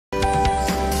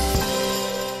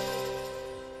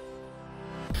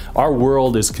Our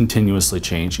world is continuously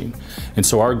changing. And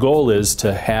so our goal is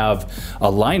to have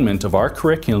alignment of our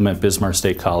curriculum at Bismarck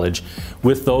State College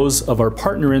with those of our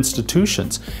partner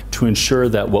institutions to ensure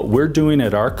that what we're doing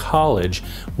at our college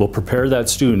will prepare that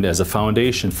student as a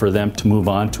foundation for them to move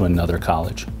on to another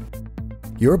college.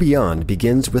 Your Beyond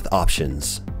begins with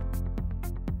options.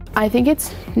 I think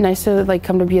it's nice to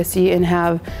come to BSC and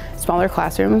have smaller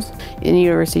classrooms. In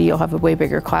university, you'll have a way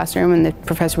bigger classroom and the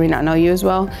professor may not know you as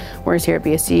well, whereas here at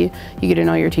BSC, you get to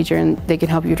know your teacher and they can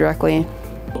help you directly.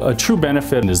 A true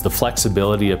benefit is the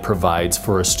flexibility it provides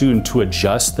for a student to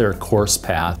adjust their course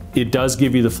path. It does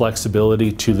give you the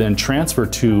flexibility to then transfer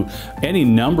to any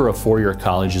number of four-year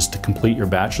colleges to complete your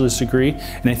bachelor's degree,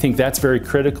 and I think that's very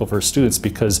critical for students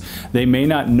because they may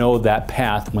not know that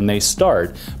path when they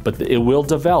start, but it will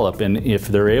develop, and if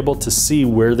they're able to see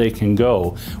where they can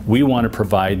go, we want to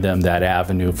provide them that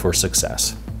avenue for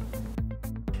success.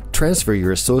 Transfer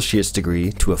your associate's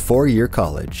degree to a four-year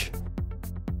college.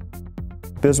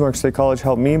 Bismarck State College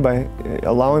helped me by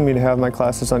allowing me to have my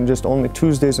classes on just only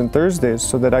Tuesdays and Thursdays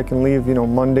so that I can leave,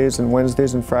 Mondays and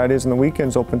Wednesdays and Fridays and the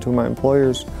weekends open to my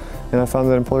employers. And I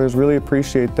found that employers really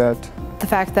appreciate that. The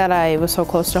fact that I was so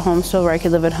close to home still, where I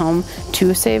could live at home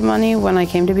to save money when I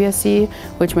came to BSC,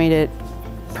 which made it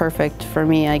perfect for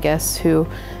me, I guess, who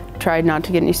tried not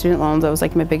to get any student loans. That was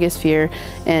my biggest fear.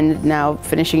 And now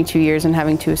finishing 2 years and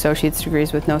having 2 associate's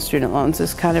degrees with no student loans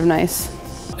is kind of nice.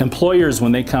 Employers,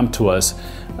 when they come to us,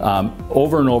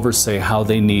 over and over say how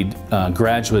they need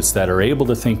graduates that are able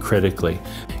to think critically.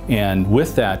 And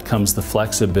with that comes the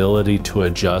flexibility to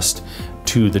adjust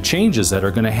to the changes that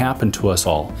are going to happen to us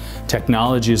all.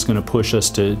 Technology is going to push us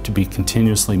to be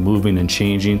continuously moving and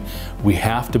changing. We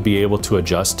have to be able to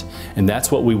adjust, and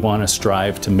that's what we want to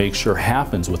strive to make sure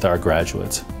happens with our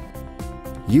graduates.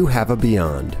 You have a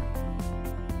Beyond.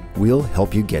 We'll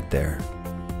help you get there.